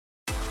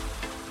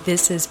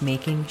This is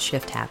Making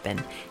Shift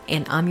Happen,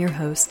 and I'm your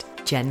host,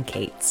 Jen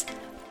Cates.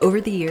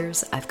 Over the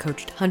years, I've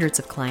coached hundreds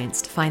of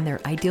clients to find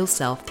their ideal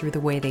self through the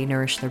way they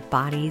nourish their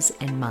bodies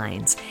and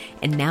minds,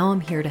 and now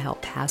I'm here to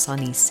help pass on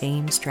these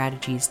same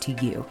strategies to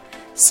you.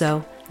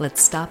 So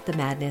let's stop the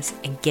madness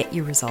and get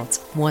your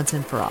results once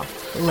and for all.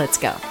 Let's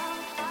go.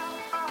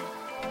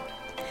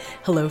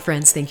 Hello,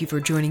 friends. Thank you for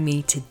joining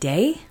me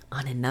today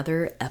on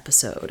another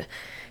episode.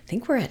 I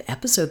think we're at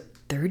episode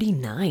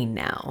 39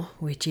 now,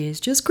 which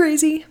is just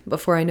crazy.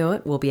 Before I know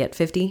it, we'll be at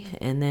 50.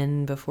 And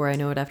then before I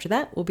know it after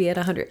that, we'll be at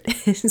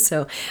 100.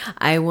 So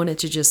I wanted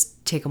to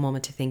just take a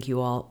moment to thank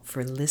you all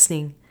for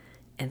listening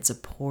and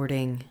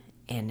supporting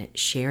and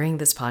sharing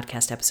this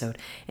podcast episode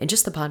and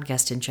just the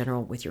podcast in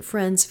general with your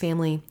friends,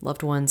 family,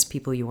 loved ones,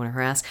 people you want to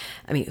harass.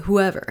 I mean,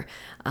 whoever.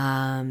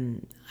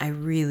 I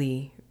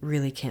really,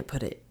 really can't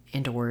put it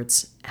into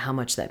words how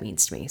much that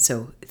means to me.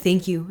 So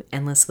thank you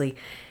endlessly.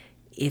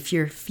 If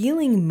you're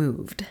feeling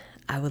moved,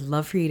 I would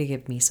love for you to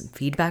give me some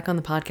feedback on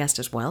the podcast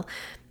as well.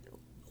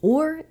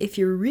 Or if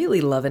you're really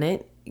loving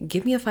it,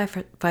 give me a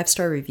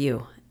five-star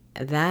review.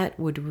 That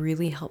would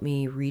really help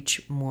me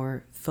reach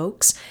more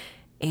folks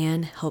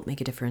and help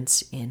make a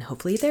difference in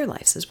hopefully their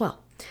lives as well.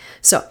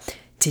 So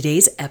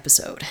today's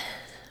episode,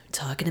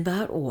 talking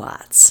about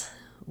watts.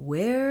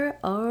 Where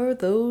are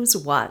those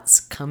watts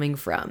coming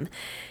from?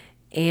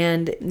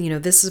 And,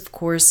 this of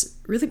course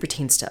really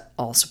pertains to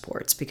all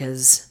sports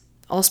because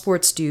all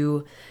sports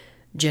do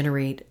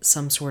generate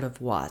some sort of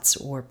watts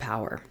or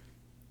power.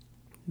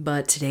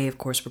 But today, of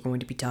course, we're going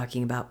to be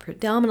talking about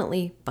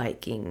predominantly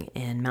biking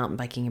and mountain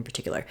biking in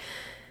particular.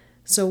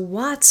 So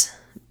watts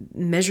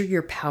measure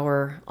your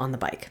power on the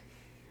bike.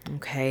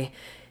 Okay.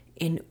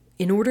 In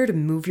order to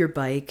move your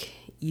bike,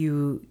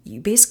 you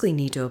basically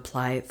need to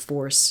apply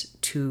force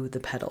to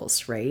the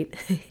pedals, right?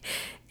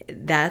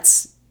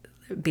 That's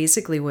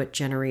basically what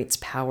generates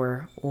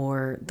power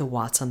or the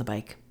watts on the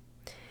bike.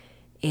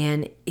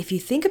 And if you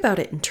think about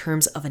it in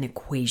terms of an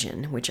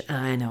equation, which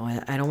I know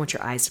I don't want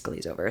your eyes to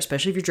glaze over,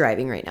 especially if you're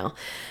driving right now,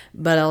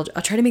 but I'll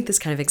try to make this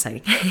kind of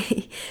exciting.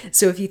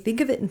 So if you think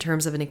of it in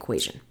terms of an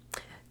equation,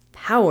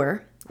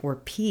 power, or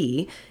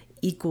P,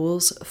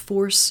 equals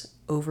force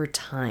over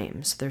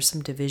time. So there's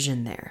some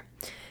division there.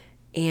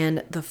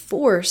 And the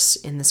force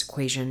in this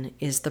equation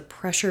is the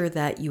pressure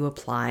that you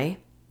apply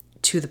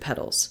to the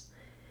pedals.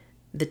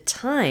 The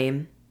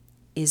time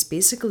is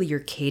basically your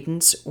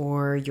cadence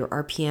or your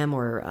RPM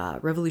or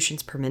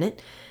revolutions per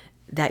minute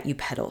that you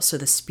pedal. So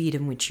the speed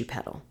in which you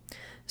pedal.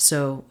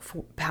 So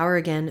power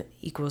again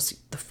equals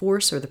the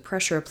force or the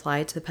pressure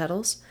applied to the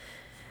pedals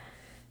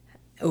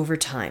over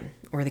time,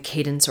 or the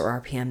cadence or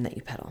RPM that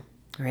you pedal,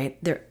 right?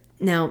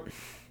 Now,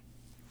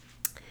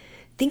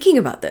 thinking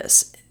about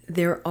this,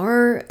 there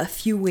are a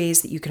few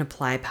ways that you can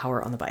apply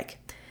power on the bike.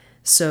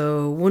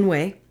 So one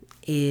way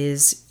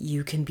is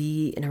you can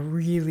be in a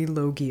really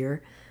low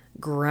gear,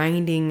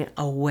 grinding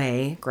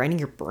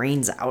your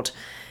brains out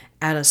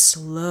at a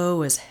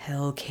slow as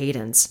hell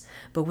cadence,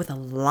 but with a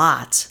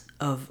lot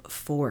of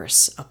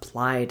force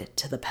applied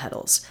to the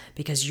pedals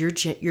because you're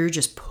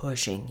just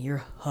pushing,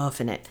 you're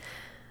huffing it,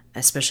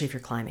 especially if you're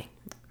climbing,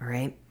 all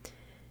right?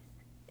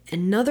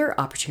 Another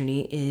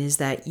opportunity is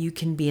that you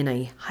can be in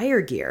a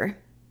higher gear,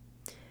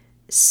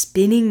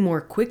 spinning more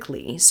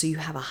quickly, so you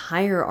have a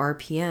higher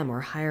RPM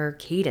or higher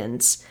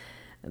cadence,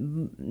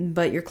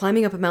 but you're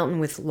climbing up a mountain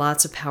with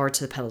lots of power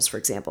to the pedals, for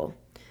example.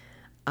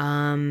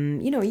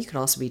 You could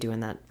also be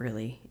doing that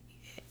really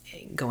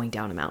going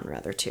down a mountain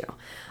rather too.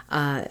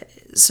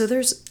 So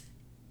there's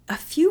a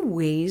few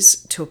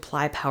ways to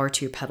apply power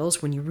to your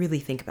pedals when you really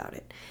think about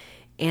it.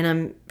 And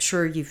I'm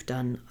sure you've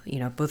done,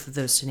 both of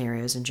those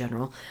scenarios in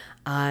general.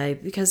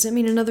 Because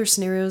in other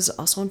scenarios,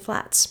 also on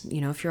flats,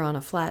 if you're on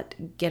a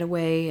flat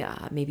getaway,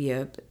 maybe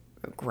a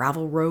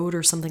gravel road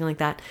or something like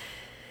that,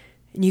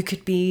 you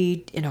could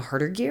be in a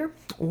harder gear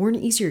or an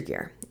easier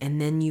gear, and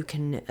then you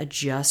can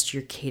adjust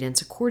your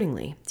cadence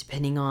accordingly,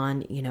 depending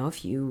on,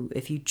 if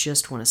you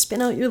just want to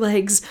spin out your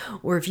legs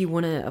or if you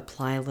want to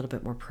apply a little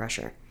bit more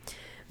pressure.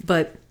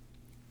 But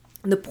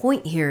the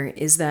point here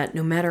is that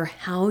no matter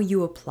how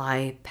you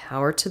apply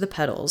power to the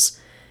pedals,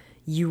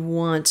 you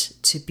want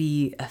to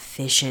be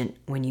efficient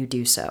when you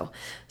do so.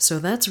 So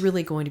that's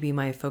really going to be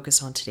my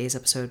focus on today's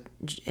episode.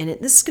 And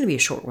this is going to be a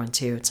short one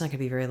too. It's not going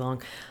to be very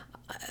long.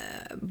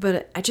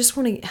 But I just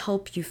want to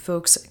help you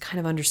folks kind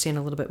of understand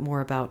a little bit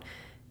more about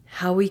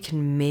how we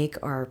can make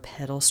our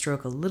pedal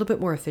stroke a little bit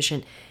more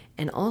efficient,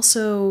 and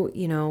also,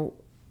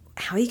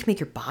 how you can make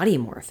your body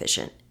more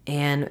efficient.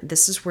 And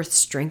this is where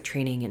strength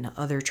training and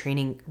other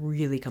training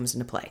really comes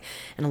into play.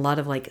 And a lot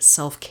of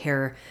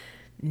self-care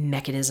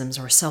mechanisms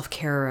or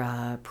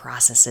self-care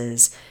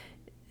processes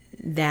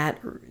that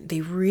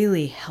they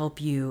really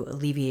help you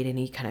alleviate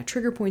any kind of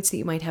trigger points that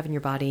you might have in your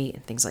body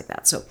and things like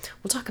that. So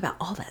we'll talk about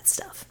all that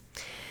stuff.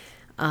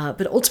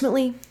 But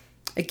ultimately,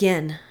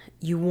 again,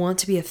 you want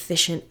to be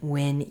efficient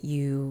when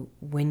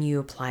you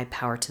apply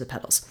power to the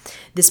pedals.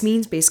 This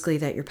means basically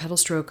that your pedal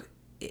stroke,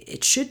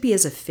 it should be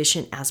as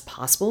efficient as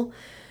possible.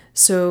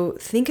 So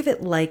think of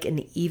it like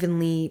an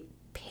evenly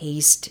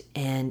paced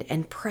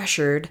and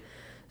pressured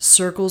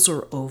circles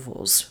or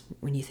ovals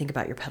when you think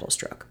about your pedal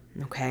stroke,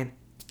 okay?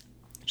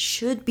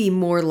 Should be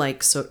more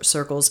like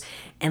circles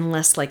and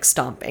less like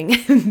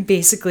stomping,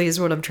 basically is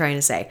what I'm trying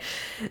to say.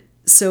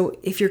 So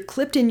if you're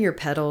clipped in your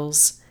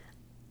pedals,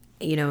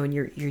 and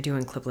you're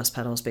doing clipless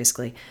pedals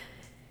basically,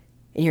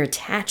 and you're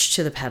attached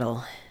to the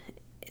pedal,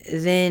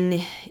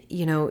 then,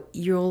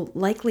 you'll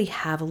likely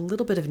have a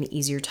little bit of an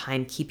easier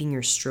time keeping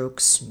your stroke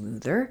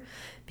smoother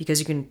because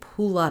you can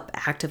pull up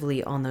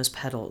actively on those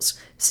pedals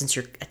since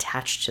you're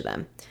attached to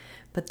them.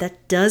 But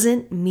that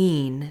doesn't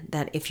mean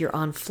that if you're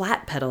on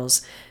flat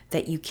pedals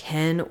that you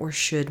can or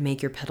should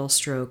make your pedal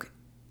stroke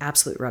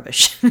absolute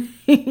rubbish.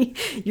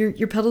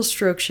 Your pedal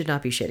stroke should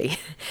not be shitty.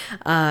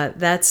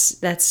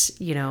 That's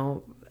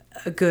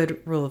a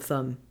good rule of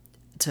thumb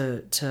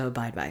to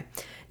abide by.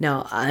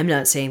 Now, I'm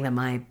not saying that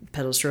my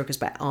pedal stroke is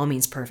by all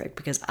means perfect,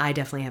 because I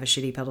definitely have a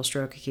shitty pedal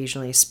stroke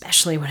occasionally,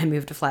 especially when I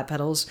moved to flat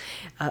pedals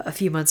a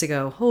few months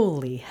ago.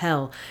 Holy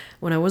hell,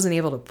 when I wasn't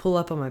able to pull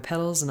up on my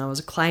pedals and I was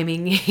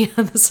climbing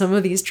some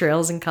of these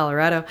trails in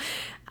Colorado,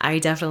 I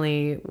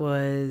definitely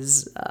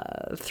was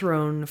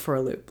thrown for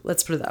a loop.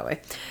 Let's put it that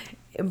way.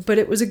 But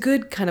it was a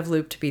good kind of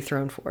loop to be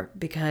thrown for,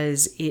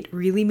 because it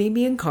really made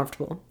me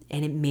uncomfortable,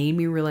 and it made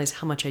me realize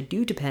how much I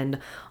do depend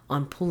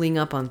on pulling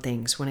up on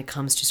things when it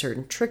comes to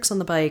certain tricks on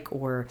the bike,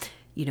 or,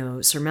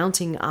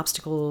 surmounting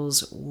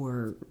obstacles,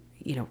 or,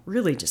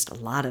 really just a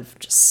lot of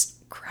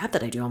just crap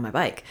that I do on my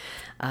bike.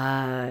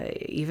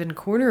 Even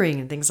cornering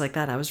and things like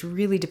that. I was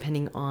really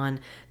depending on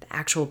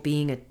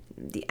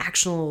the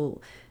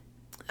actual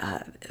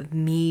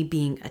me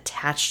being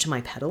attached to my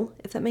pedal,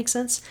 if that makes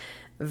sense.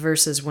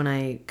 Versus when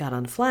I got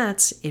on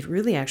flats, it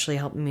really actually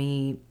helped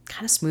me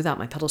kind of smooth out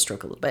my pedal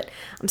stroke a little bit.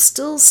 I'm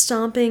still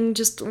stomping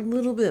just a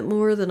little bit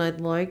more than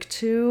I'd like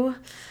to.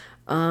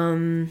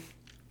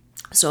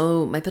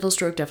 So my pedal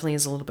stroke definitely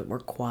is a little bit more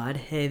quad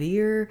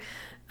heavier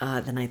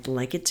than I'd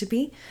like it to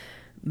be.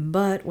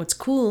 But what's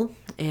cool,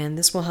 and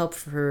this will help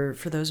for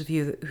those of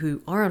you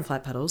who are on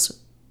flat pedals,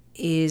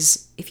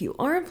 is if you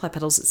are on flat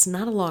pedals, it's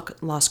not a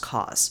lost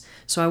cause.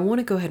 So I want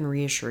to go ahead and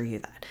reassure you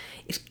that.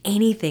 If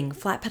anything,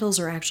 flat pedals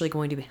are actually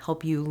going to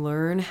help you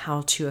learn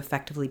how to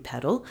effectively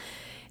pedal,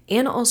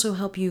 and also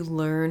help you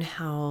learn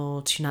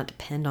how to not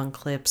depend on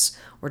clips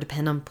or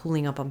depend on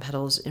pulling up on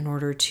pedals in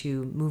order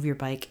to move your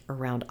bike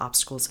around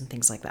obstacles and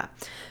things like that.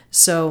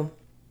 So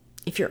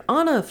if you're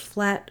on a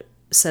flat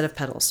set of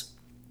pedals,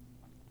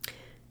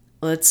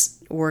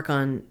 let's work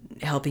on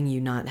helping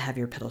you not have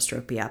your pedal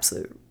stroke be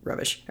absolute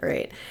rubbish. All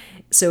right.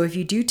 So if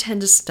you do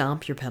tend to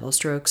stomp your pedal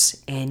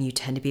strokes and you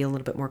tend to be a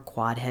little bit more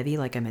quad heavy,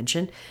 like I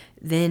mentioned,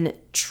 then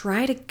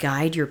try to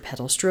guide your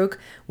pedal stroke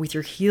with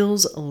your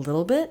heels a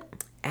little bit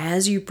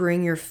as you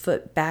bring your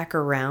foot back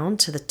around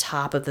to the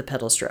top of the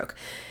pedal stroke.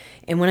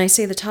 And when I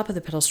say the top of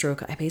the pedal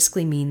stroke, I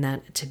basically mean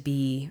that to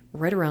be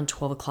right around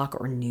 12 o'clock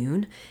or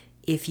noon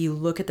if you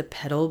look at the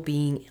pedal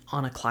being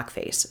on a clock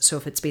face. So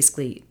if it's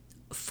basically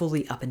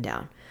fully up and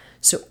down.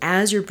 So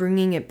as you're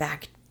bringing it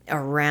back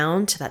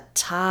around to that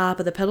top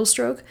of the pedal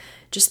stroke,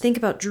 just think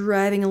about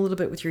driving a little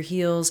bit with your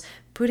heels,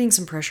 putting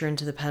some pressure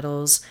into the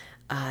pedals,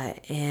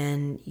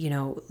 and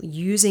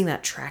using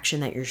that traction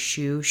that your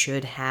shoe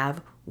should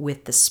have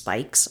with the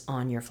spikes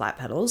on your flat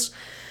pedals,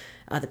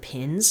 the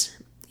pins.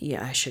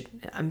 Yeah,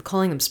 I'm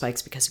calling them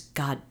spikes because,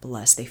 God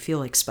bless, they feel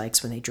like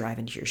spikes when they drive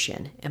into your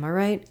shin. Am I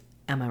right?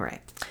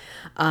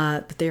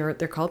 But they're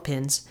called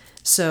pins.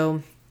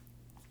 So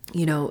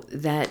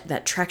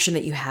that traction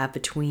that you have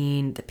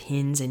between the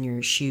pins and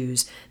your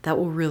shoes, that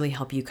will really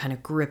help you kind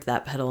of grip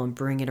that pedal and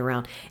bring it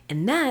around.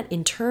 And that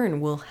in turn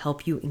will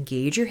help you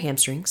engage your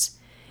hamstrings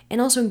and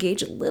also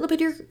engage a little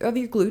bit of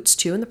your glutes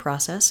too in the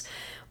process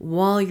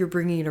while you're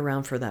bringing it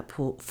around for that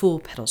full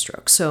pedal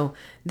stroke. So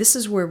this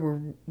is where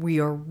we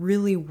are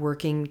really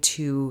working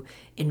to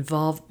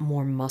involve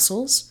more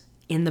muscles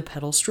in the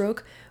pedal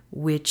stroke,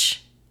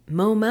 which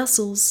mo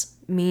muscles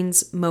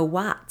means mo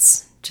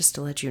watts, just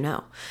to let you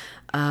know.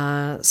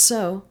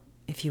 So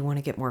if you want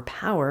to get more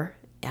power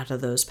out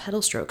of those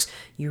pedal strokes,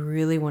 you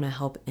really want to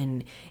help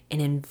and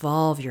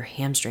involve your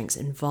hamstrings,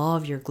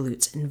 involve your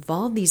glutes,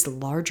 involve these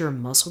larger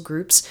muscle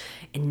groups,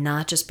 and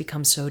not just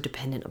become so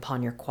dependent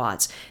upon your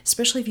quads,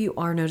 especially if you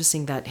are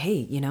noticing that, hey,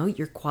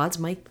 your quads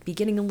might be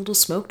getting a little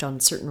smoked on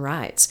certain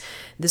rides.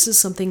 This is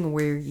something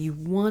where you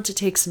want to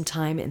take some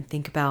time and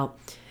think about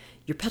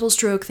your pedal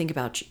stroke, think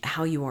about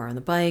how you are on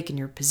the bike and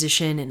your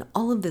position and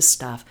all of this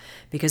stuff,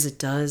 because it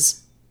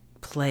does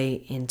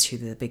play into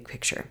the big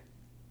picture.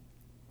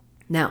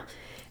 Now,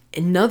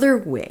 another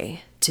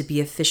way to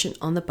be efficient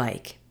on the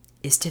bike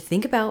is to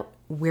think about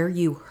where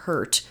you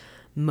hurt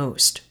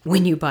most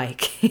when you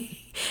bike.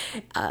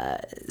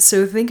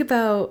 So think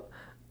about,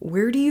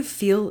 where do you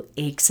feel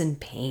aches and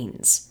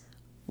pains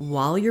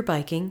while you're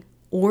biking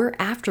or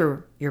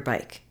after your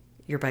bike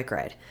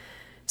ride?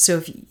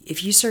 So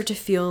if you start to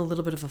feel a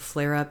little bit of a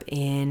flare up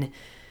in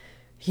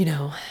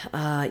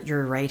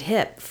your right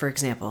hip, for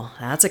example,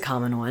 that's a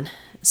common one.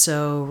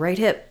 So right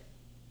hip,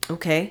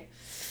 okay.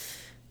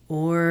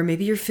 Or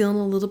maybe you're feeling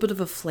a little bit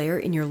of a flare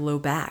in your low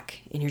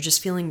back and you're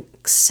just feeling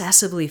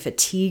excessively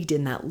fatigued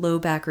in that low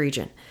back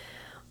region.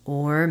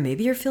 Or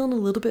maybe you're feeling a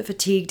little bit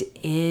fatigued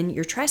in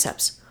your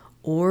triceps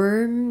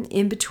or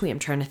in between. I'm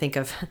trying to think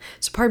of,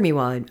 so pardon me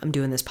while I'm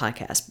doing this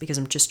podcast because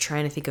I'm just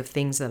trying to think of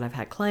things that I've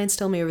had clients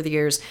tell me over the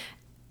years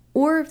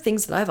or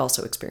things that I've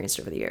also experienced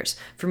over the years.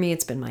 For me,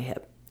 it's been my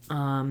hip.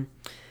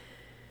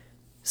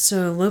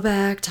 So low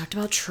back, talked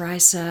about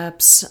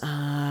triceps,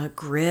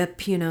 grip,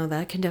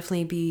 that can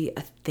definitely be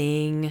a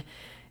thing.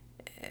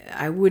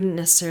 I wouldn't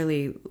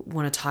necessarily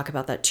want to talk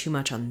about that too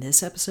much on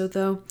this episode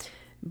though,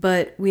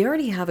 but we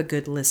already have a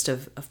good list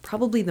of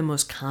probably the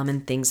most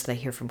common things that I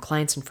hear from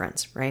clients and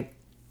friends, right?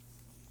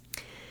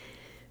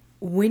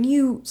 When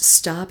you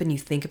stop and you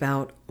think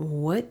about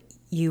what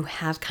you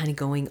have kind of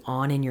going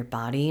on in your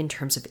body in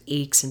terms of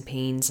aches and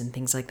pains and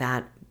things like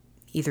that,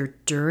 either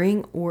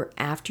during or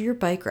after your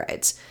bike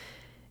rides,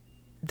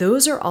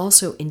 those are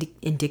also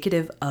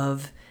indicative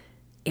of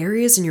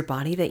areas in your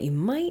body that you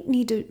might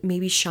need to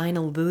maybe shine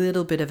a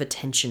little bit of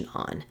attention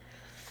on.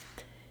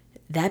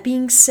 That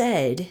being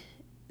said,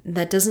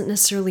 that doesn't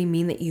necessarily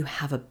mean that you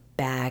have a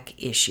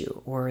back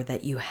issue or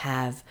that you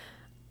have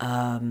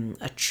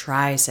a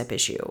tricep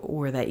issue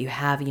or that you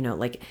have,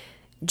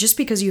 just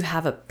because you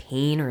have a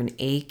pain or an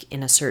ache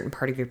in a certain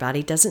part of your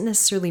body doesn't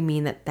necessarily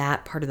mean that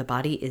that part of the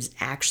body is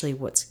actually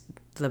what's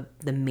the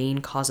main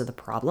cause of the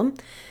problem.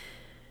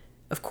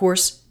 Of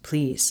course,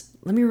 please,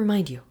 let me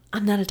remind you,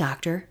 I'm not a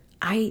doctor.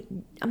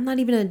 I'm not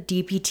even a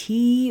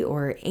DPT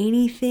or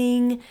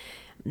anything.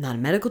 I'm not a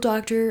medical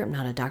doctor. I'm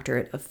not a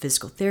doctor of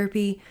physical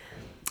therapy.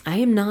 I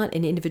am not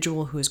an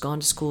individual who has gone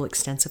to school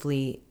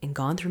extensively and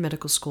gone through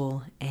medical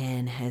school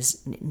and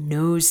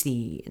knows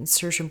the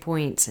insertion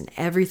points and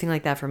everything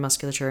like that for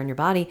musculature in your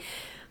body.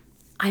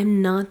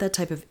 I'm not that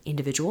type of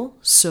individual,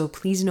 so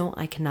please know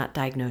I cannot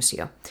diagnose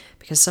you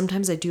because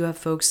sometimes I do have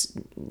folks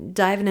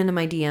diving into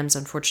my DMs,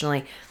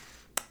 unfortunately,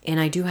 and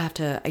I do have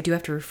to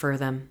refer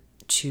them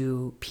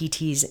to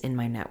PTs in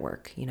my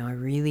network. I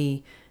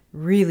really,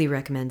 really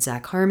recommend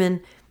Zach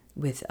Harmon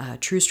with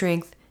True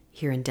Strength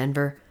here in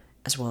Denver,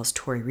 as well as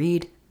Tori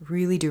Reed.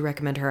 Really do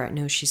recommend her. I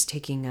know she's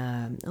taking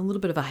a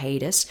little bit of a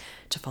hiatus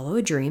to follow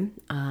a dream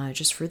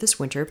just for this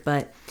winter,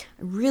 but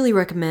I really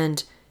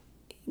recommend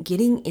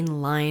getting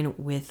in line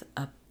with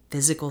a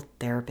physical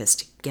therapist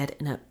to get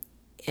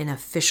an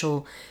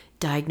official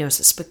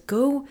diagnosis. But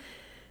go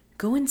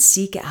and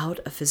seek out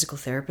a physical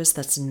therapist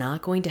that's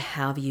not going to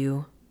have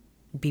you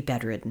be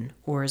bedridden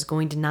or is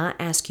going to not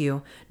ask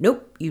you,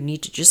 nope, you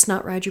need to just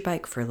not ride your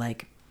bike for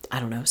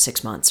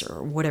 6 months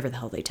or whatever the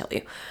hell they tell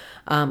you.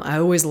 I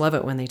always love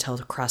it when they tell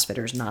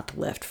CrossFitters not to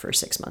lift for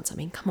 6 months. I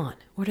mean, come on,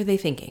 what are they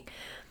thinking?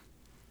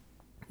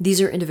 These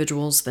are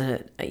individuals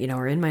that,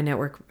 are in my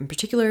network in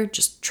particular.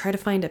 Just try to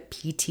find a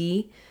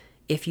PT.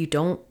 If you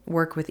don't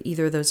work with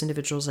either of those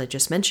individuals I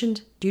just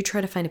mentioned, do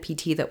try to find a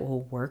PT that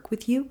will work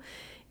with you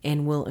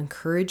and will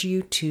encourage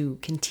you to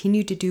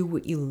continue to do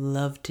what you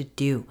love to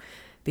do,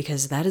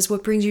 because that is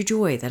what brings you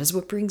joy. That is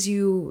what brings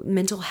you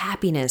mental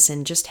happiness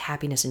and just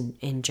happiness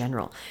in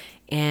general.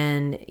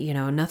 And,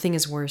 nothing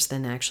is worse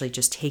than actually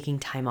just taking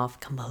time off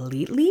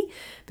completely,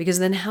 because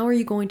then how are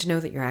you going to know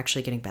that you're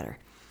actually getting better?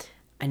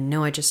 I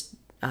know I just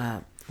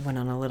went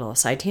on a little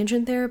side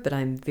tangent there, but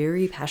I'm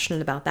very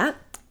passionate about that.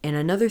 And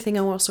another thing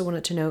I also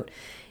wanted to note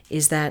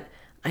is that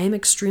I am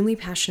extremely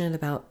passionate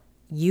about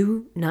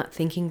you not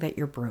thinking that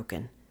you're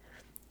broken.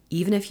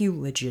 Even if you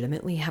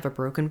legitimately have a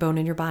broken bone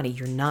in your body,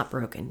 you're not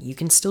broken. You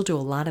can still do a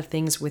lot of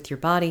things with your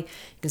body.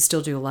 You can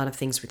still do a lot of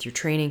things with your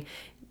training.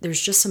 There's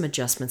just some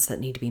adjustments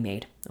that need to be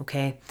made,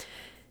 okay?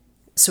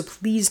 So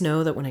please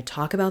know that when I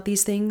talk about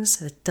these things,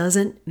 that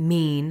doesn't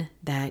mean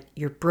that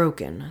you're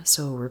broken.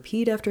 So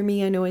repeat after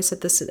me. I know I said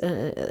this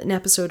an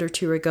episode or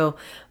two ago,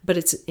 but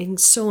it's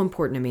so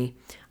important to me.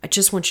 I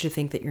just want you to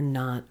think that you're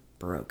not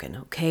broken,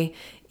 okay?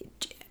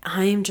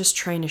 I'm just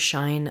trying to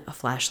shine a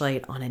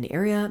flashlight on an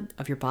area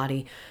of your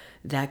body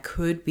that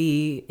could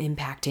be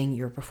impacting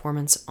your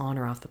performance on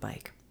or off the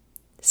bike.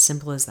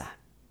 Simple as that.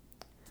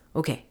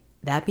 Okay,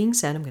 that being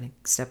said, I'm going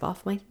to step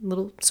off my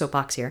little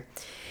soapbox here.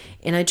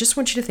 And I just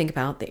want you to think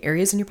about the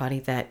areas in your body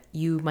that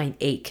you might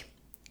ache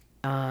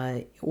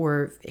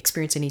or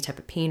experience any type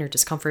of pain or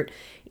discomfort,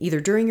 either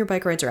during your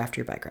bike rides or after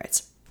your bike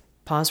rides.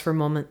 Pause for a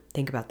moment,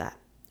 think about that,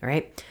 all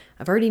right?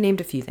 I've already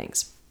named a few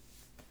things.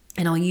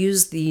 And I'll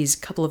use these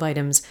couple of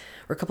items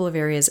or a couple of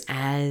areas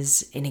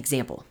as an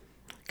example,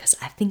 because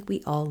I think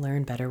we all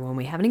learn better when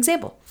we have an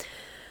example.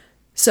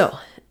 So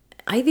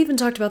I've even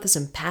talked about this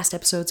in past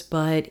episodes,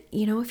 but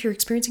if you're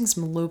experiencing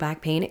some low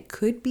back pain, it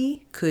could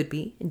be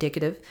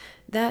indicative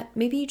that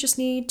maybe you just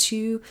need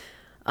to,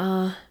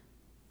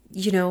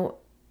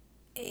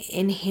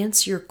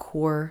 enhance your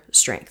core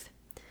strength.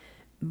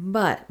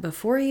 But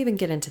before I even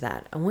get into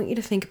that, I want you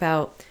to think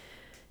about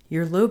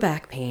your low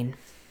back pain.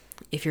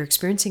 If you're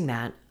experiencing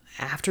that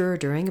after or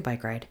during a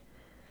bike ride,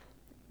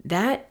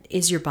 that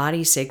is your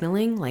body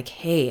signaling like,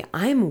 hey,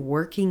 I'm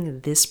working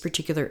this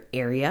particular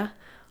area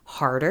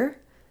harder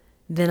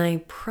than I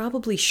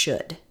probably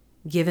should,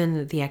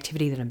 given the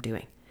activity that I'm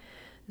doing.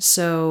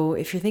 So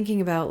if you're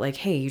thinking about like,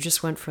 hey, you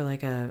just went for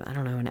like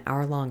an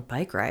hour-long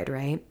bike ride,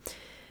 right?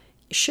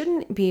 You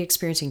shouldn't be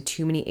experiencing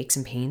too many aches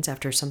and pains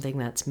after something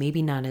that's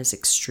maybe not as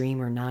extreme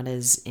or not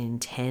as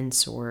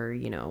intense, or,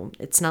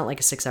 it's not like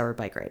a 6-hour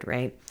bike ride,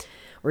 right?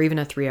 Or even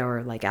a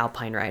 3-hour like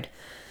alpine ride.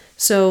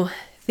 So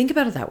think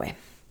about it that way.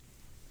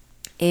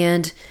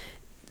 And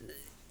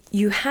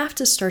you have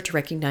to start to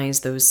recognize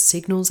those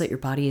signals that your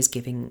body is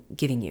giving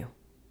you,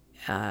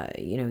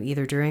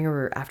 either during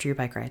or after your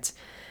bike rides,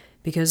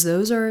 because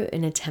those are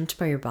an attempt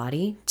by your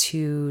body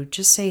to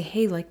just say,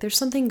 hey, like there's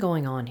something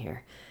going on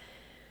here.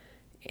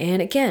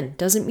 And again,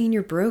 doesn't mean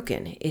you're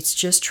broken. It's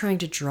just trying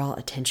to draw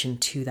attention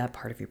to that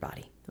part of your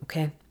body,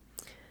 okay?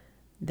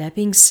 That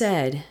being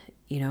said,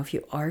 if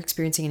you are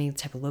experiencing any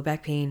type of low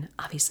back pain,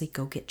 obviously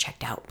go get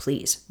checked out,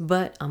 please.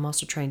 But I'm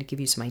also trying to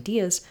give you some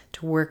ideas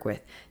to work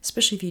with,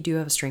 especially if you do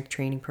have a strength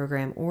training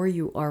program or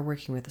you are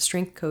working with a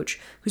strength coach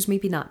who's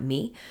maybe not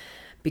me,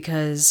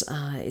 because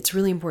it's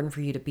really important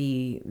for you to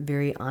be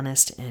very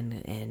honest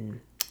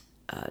and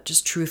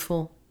just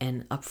truthful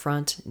and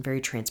upfront and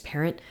very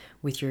transparent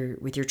with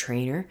your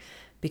trainer,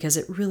 because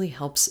it really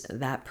helps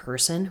that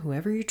person,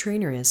 whoever your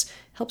trainer is,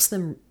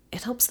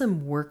 it helps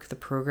them work the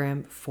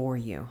program for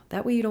you.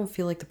 That way you don't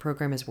feel like the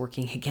program is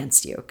working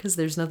against you, because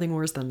there's nothing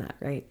worse than that,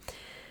 right?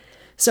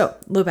 So,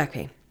 low back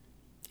pain,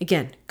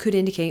 again, could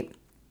indicate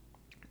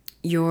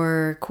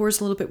your core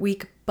is a little bit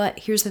weak, but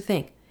here's the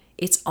thing.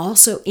 It's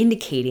also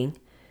indicating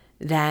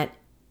that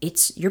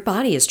your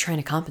body is trying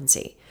to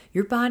compensate.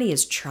 Your body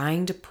is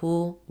trying to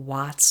pull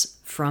watts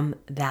from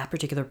that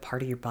particular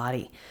part of your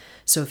body.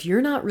 So if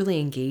you're not really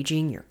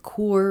engaging your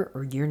core,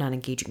 or you're not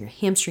engaging your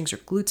hamstrings or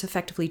glutes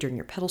effectively during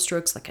your pedal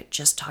strokes, like I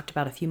just talked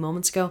about a few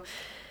moments ago,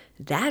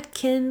 that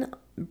can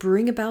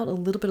bring about a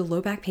little bit of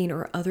low back pain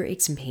or other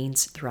aches and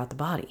pains throughout the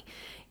body.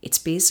 It's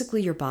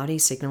basically your body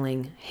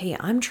signaling, hey,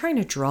 I'm trying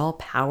to draw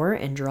power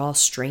and draw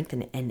strength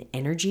and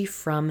energy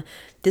from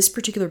this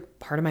particular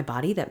part of my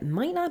body that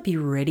might not be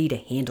ready to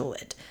handle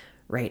it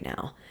right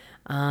now.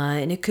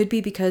 And it could be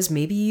because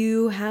maybe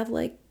you have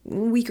like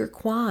weaker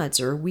quads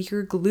or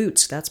weaker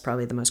glutes. That's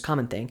probably the most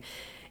common thing.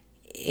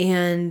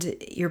 And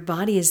your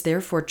body is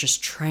therefore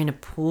just trying to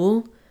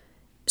pull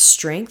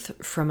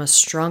strength from a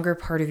stronger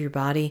part of your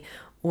body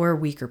or a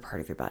weaker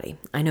part of your body.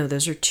 I know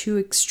those are two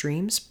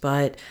extremes,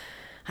 but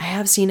I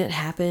have seen it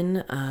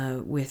happen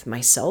with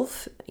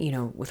myself,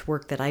 with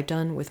work that I've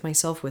done with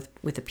myself,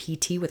 with a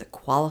PT, with a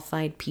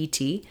qualified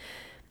PT.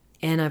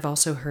 And I've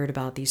also heard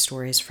about these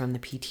stories from the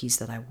PTs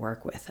that I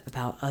work with,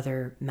 about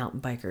other mountain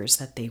bikers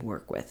that they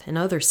work with, and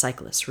other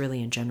cyclists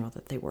really in general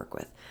that they work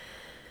with.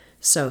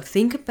 So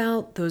think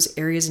about those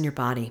areas in your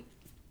body.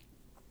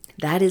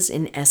 That is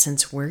in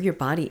essence where your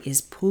body is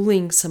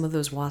pulling some of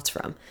those watts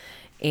from.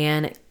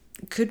 And it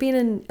could be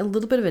in a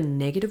little bit of a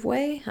negative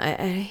way.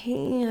 I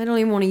don't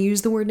even want to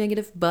use the word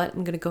negative, but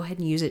I'm going to go ahead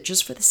and use it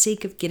just for the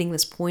sake of getting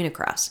this point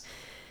across.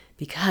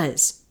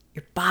 Because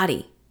your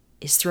body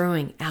is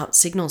throwing out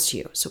signals to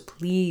you. So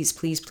please,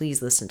 please,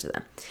 please listen to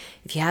them.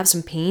 If you have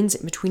some pains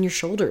in between your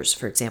shoulders,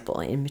 for example,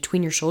 in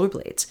between your shoulder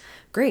blades,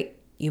 great.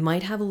 You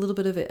might have a little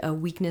bit of a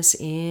weakness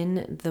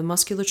in the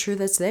musculature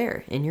that's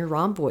there in your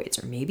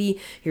rhomboids, or maybe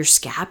your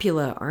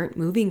scapula aren't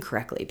moving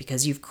correctly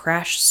because you've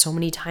crashed so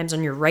many times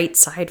on your right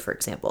side, for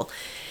example,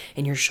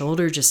 and your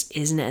shoulder just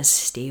isn't as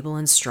stable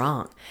and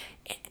strong.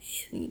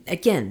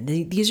 Again,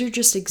 these are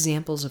just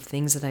examples of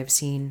things that I've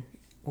seen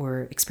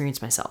or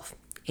experienced myself.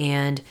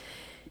 And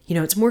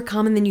it's more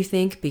common than you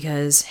think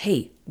because,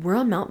 hey, we're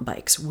on mountain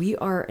bikes. We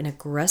are an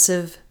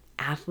aggressive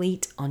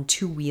athlete on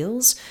two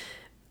wheels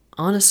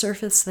on a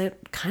surface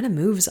that kind of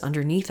moves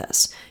underneath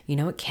us.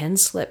 It can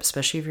slip,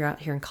 especially if you're out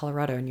here in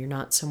Colorado and you're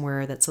not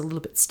somewhere that's a little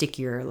bit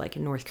stickier, like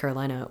in North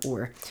Carolina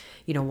or,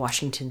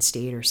 Washington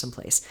State or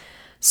someplace.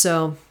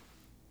 So,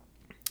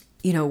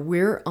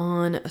 we're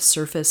on a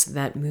surface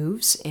that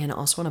moves and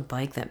also on a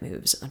bike that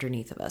moves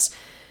underneath of us.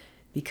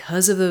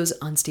 Because of those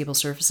unstable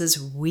surfaces,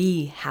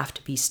 we have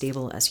to be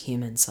stable as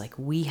humans. Like,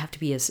 we have to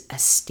be as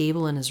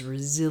stable and as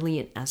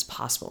resilient as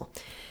possible.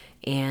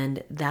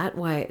 And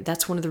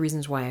that's one of the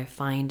reasons why I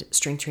find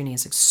strength training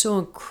is so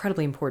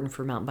incredibly important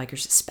for mountain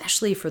bikers,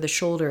 especially for the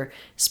shoulder,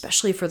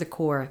 especially for the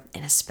core,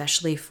 and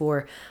especially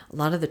for a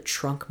lot of the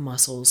trunk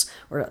muscles,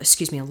 a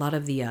lot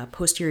of the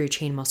posterior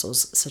chain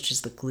muscles, such as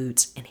the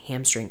glutes and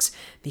hamstrings.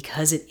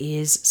 Because it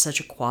is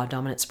such a quad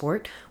dominant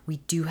sport, we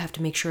do have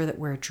to make sure that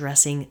we're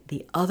addressing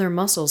the other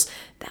muscles.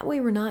 That way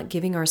we're not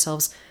giving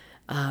ourselves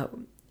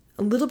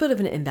a little bit of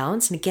an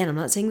imbalance. And again, I'm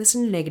not saying this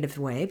in a negative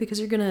way, because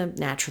you're going to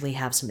naturally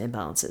have some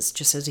imbalances.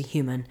 Just as a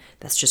human,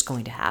 that's just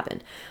going to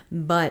happen.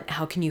 But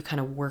how can you kind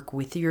of work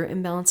with your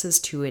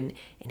imbalances to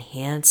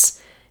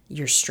enhance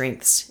your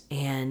strengths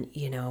and,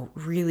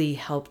 really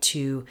help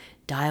to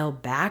dial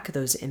back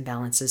those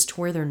imbalances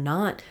to where they're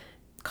not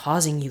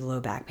causing you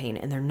low back pain,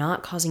 and they're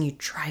not causing you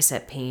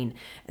tricep pain,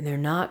 and they're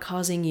not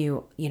causing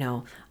you,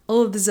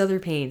 all of these other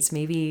pains,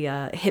 maybe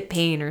hip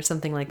pain or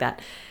something like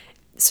that.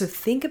 So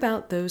think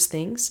about those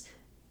things.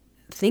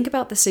 Think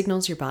about the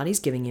signals your body's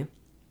giving you.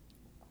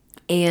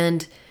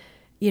 And,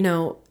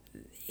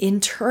 in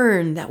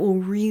turn, that will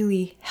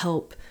really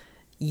help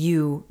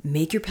you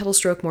make your pedal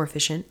stroke more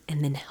efficient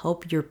and then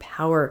help your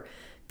power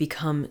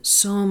become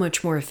so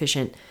much more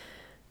efficient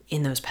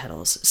in those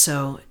pedals.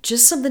 So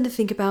just something to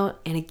think about.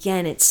 And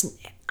again,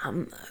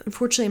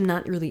 unfortunately, I'm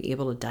not really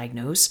able to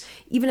diagnose.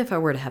 Even if I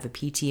were to have a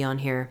PT on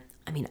here,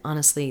 I mean,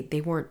 honestly,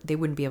 they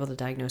wouldn't be able to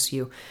diagnose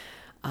you,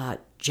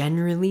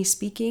 generally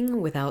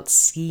speaking, without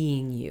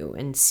seeing you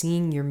and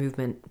seeing your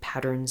movement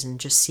patterns and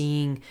just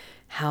seeing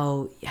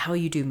how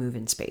you do move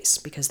in space,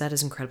 because that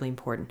is incredibly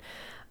important.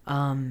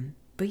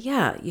 But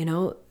yeah,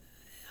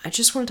 I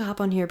just wanted to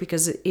hop on here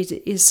because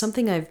it is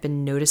something I've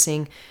been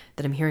noticing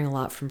that I'm hearing a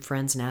lot from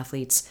friends and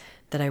athletes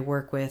that I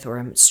work with, or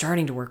I'm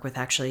starting to work with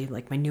actually,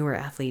 like my newer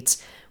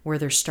athletes, where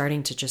they're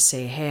starting to just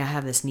say, hey, I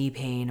have this knee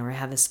pain, or I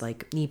have this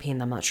like knee pain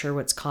that I'm not sure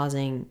what's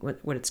causing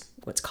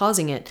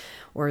it,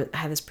 or I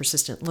have this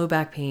persistent low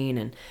back pain.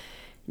 And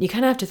you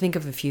kind of have to think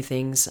of a few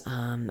things.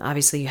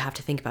 Obviously you have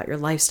to think about your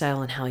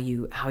lifestyle and how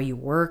you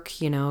work,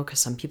 because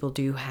some people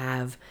do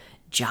have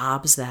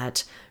jobs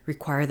that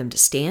require them to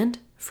stand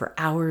for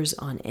hours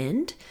on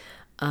end,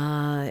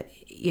 and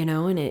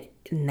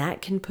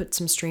that can put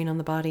some strain on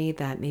the body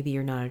that maybe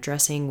you're not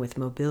addressing with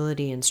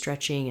mobility and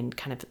stretching and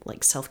kind of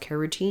like self-care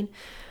routine.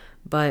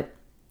 But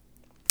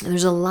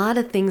there's a lot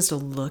of things to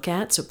look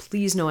at. So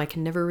please know I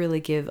can never really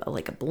give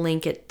a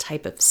blanket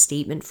type of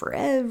statement for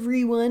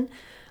everyone.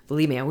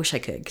 Believe me, I wish I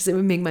could, because it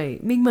would make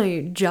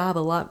my job a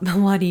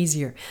lot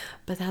easier.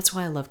 But that's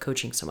why I love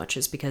coaching so much,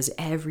 is because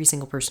every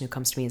single person who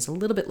comes to me is a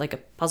little bit like a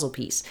puzzle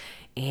piece,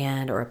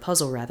 or a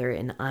puzzle rather,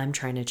 and I'm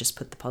trying to just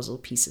put the puzzle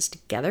pieces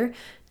together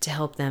to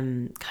help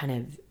them kind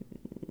of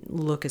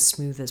look as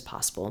smooth as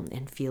possible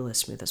and feel as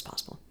smooth as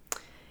possible.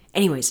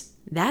 Anyways,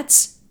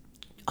 that's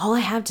all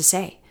I have to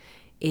say.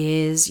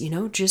 Is,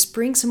 just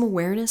bring some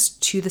awareness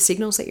to the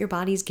signals that your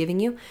body's giving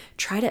you.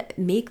 Try to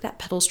make that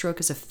pedal stroke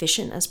as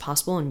efficient as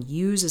possible and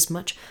use as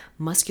much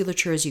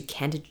musculature as you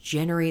can to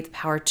generate the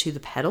power to the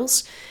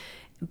pedals.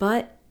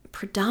 But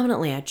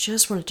predominantly, I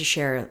just wanted to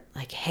share,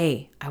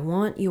 hey, I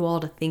want you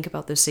all to think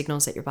about those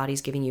signals that your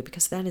body's giving you,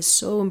 because that is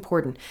so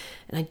important.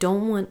 And I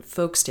don't want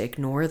folks to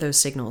ignore those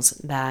signals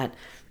that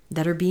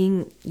are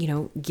being,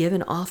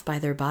 given off by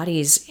their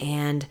bodies,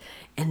 and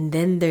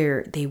then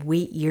they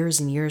wait years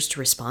and years to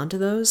respond to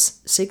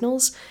those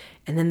signals,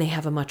 and then they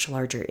have a much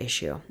larger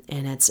issue,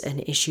 and it's an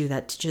issue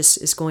that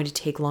just is going to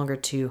take longer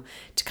to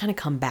kind of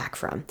come back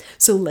from.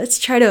 So let's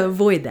try to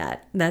avoid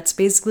that. That's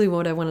basically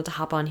what I wanted to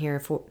hop on here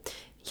for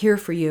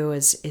you,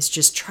 is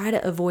just try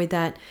to avoid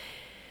that.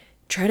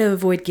 Try to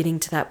avoid getting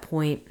to that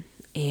point,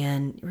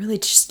 and really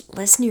just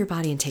listen to your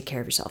body and take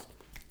care of yourself.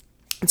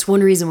 It's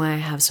one reason why I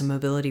have some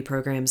mobility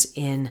programs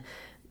in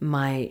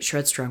my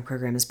Shred Strong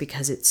program, is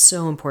because it's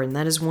so important.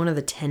 That is one of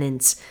the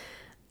tenets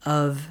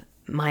of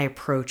my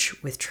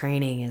approach with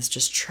training, is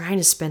just trying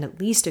to spend at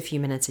least a few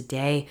minutes a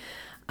day,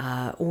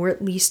 or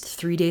at least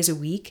 3 days a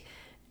week,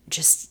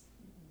 just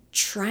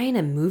trying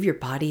to move your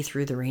body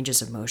through the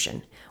ranges of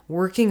motion,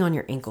 working on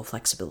your ankle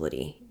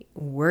flexibility,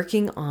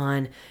 working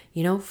on,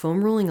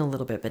 foam rolling a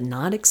little bit, but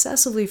not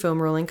excessively foam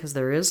rolling, because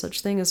there is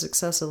such thing as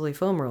excessively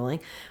foam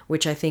rolling,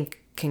 which I think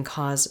can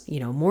cause,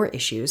 more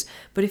issues.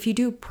 But if you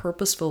do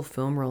purposeful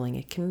foam rolling,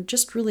 it can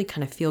just really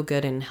kind of feel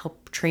good and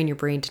help train your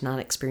brain to not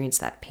experience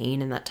that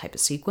pain in that type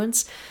of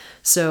sequence.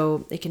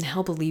 So it can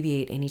help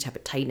alleviate any type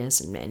of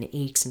tightness and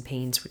aches and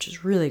pains, which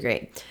is really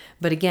great.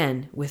 But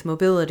again, with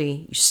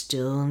mobility, you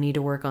still need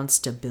to work on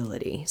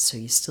stability. So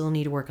you still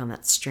need to work on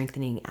that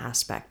strengthening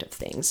aspect of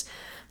things.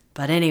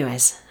 But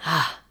anyways,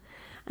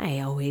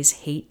 I always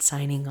hate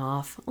signing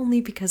off,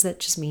 only because that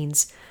just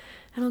means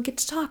I don't get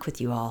to talk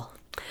with you all.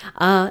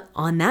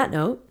 On that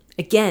note,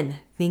 again,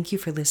 thank you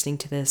for listening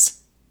to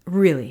this.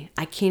 Really,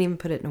 I can't even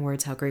put it in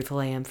words how grateful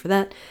I am for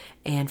that,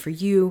 and for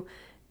you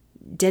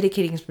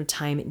dedicating some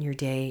time in your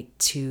day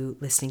to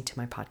listening to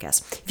my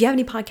podcast. If you have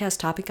any podcast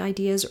topic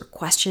ideas or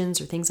questions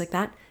or things like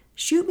that,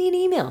 shoot me an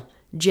email,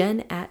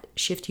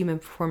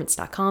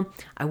 jen@shifthumanperformance.com.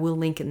 I will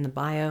link it in the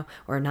bio,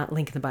 or not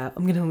link in the bio,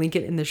 I'm going to link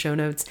it in the show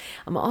notes.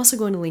 I'm also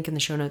going to link in the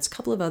show notes a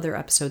couple of other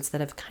episodes that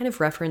have kind of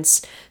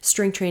referenced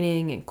strength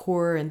training and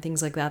core and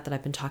things like that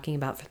I've been talking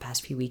about for the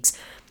past few weeks.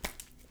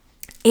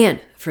 And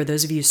for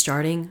those of you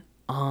starting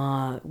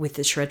with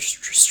the shred,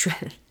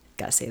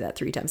 gotta say that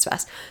 3 times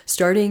fast,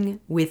 starting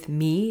with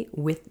me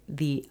with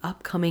the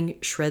upcoming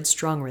Shred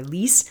Strong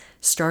release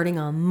starting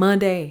on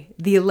Monday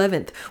the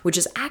 11th, which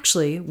is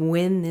actually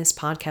when this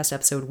podcast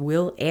episode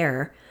will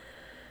air.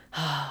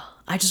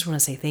 I just want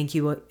to say thank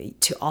you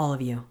to all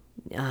of you,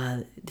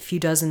 the few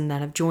dozen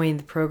that have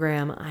joined the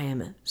program. I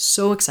am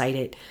so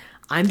excited.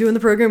 I'm doing the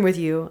program with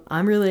you.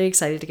 I'm really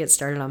excited to get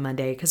started on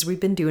Monday, because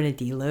we've been doing a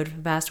deload for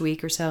the past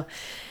week or so,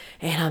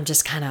 and I'm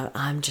just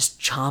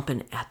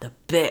chomping at the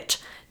bit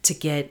to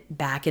get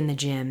back in the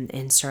gym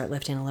and start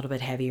lifting a little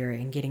bit heavier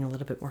and getting a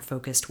little bit more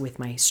focused with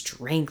my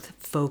strength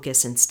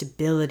focus and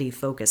stability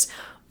focus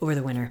over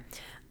the winter.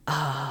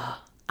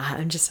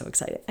 I'm just so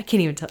excited. I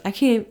can't even put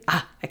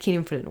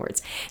it in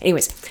words.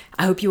 Anyways,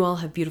 I hope you all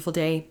have a beautiful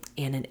day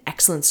and an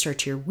excellent start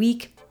to your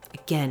week.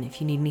 Again, if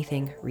you need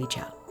anything, reach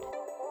out.